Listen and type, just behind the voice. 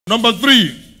Number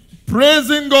 3,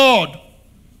 praising God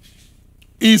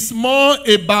is more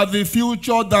about the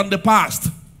future than the past.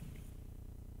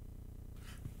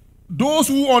 Those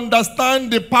who understand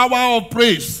the power of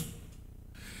praise,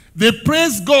 they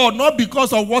praise God not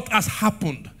because of what has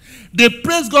happened. They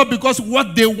praise God because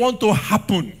what they want to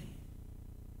happen.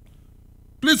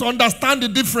 Please understand the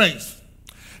difference.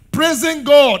 Praising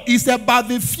God is about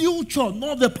the future,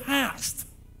 not the past.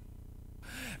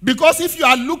 Because if you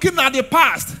are looking at the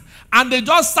past and they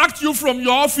just sacked you from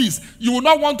your office, you will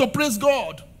not want to praise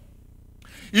God.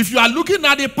 If you are looking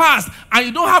at the past and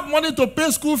you don't have money to pay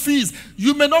school fees,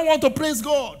 you may not want to praise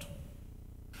God.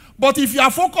 But if you are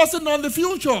focusing on the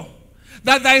future,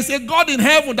 that there is a God in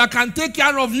heaven that can take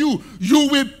care of you, you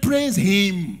will praise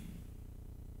him.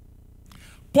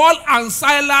 Paul and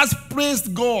Silas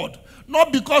praised God,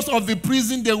 not because of the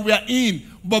prison they were in,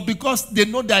 but because they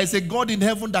know there is a God in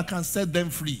heaven that can set them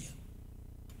free.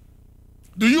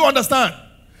 Do you understand?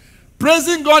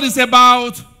 Praising God is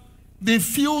about the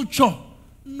future,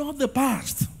 not the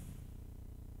past.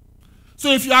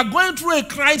 So if you are going through a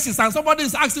crisis and somebody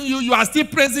is asking you, you are still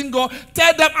praising God,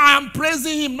 tell them I am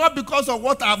praising him not because of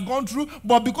what I have gone through,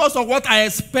 but because of what I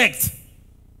expect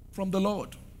from the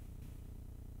Lord.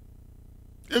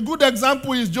 A good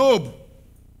example is Job.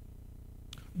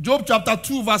 Job chapter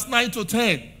 2 verse 9 to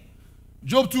 10.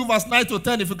 Job 2 verse 9 to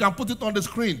 10, if you can put it on the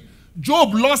screen.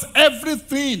 Job lost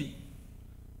everything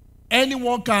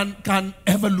anyone can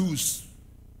ever lose.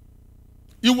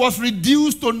 He was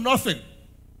reduced to nothing.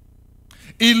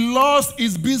 He lost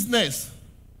his business.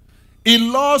 He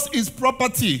lost his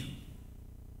property.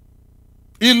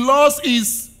 He lost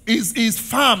his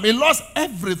farm. He lost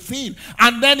everything.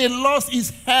 And then he lost his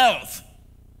health.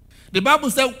 The Bible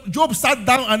said Job sat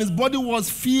down and his body was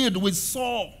filled with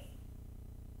sore.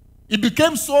 It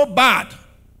became so bad.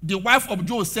 The wife of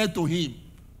Job said to him,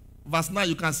 verse 9,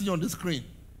 you can see on the screen,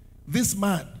 this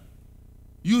man,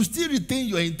 you still retain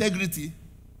your integrity.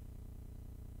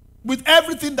 With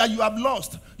everything that you have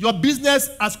lost, your business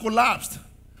has collapsed.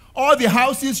 All the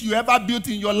houses you ever built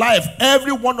in your life,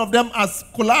 every one of them has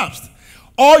collapsed.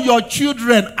 All your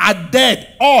children are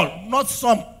dead. All, not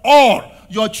some, all.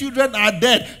 Your children are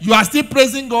dead. You are still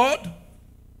praising God?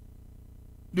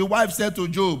 The wife said to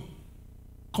Job,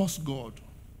 curse God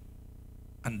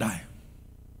and die.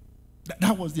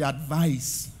 That was the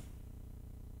advice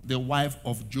the wife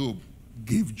of Job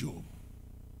gave Job,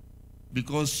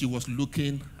 because she was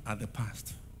looking at the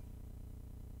past.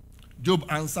 Job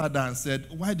answered her and said,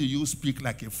 why do you speak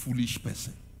like a foolish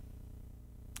person?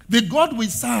 The God we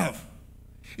serve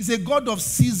is a God of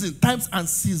seasons, times and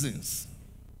seasons.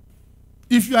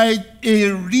 If you are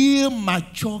a real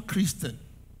mature Christian,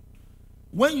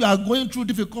 when you are going through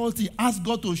difficulty, ask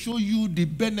God to show you the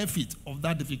benefit of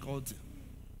that difficulty.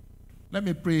 Let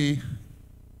me pray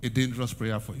a dangerous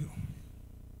prayer for you.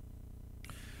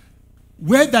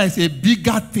 Where there is a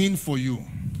bigger thing for you,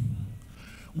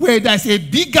 where there is a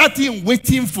bigger thing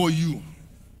waiting for you,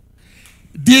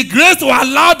 the grace to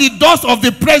allow the doors of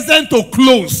the present to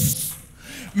close,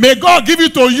 may God give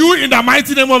it to you in the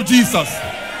mighty name of Jesus.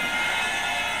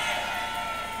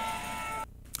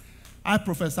 I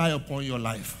prophesy upon your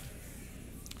life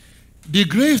the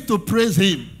grace to praise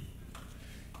him,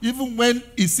 even when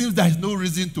it seems there is no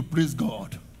reason to praise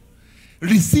God.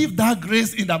 Receive that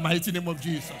grace in the mighty name of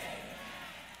Jesus.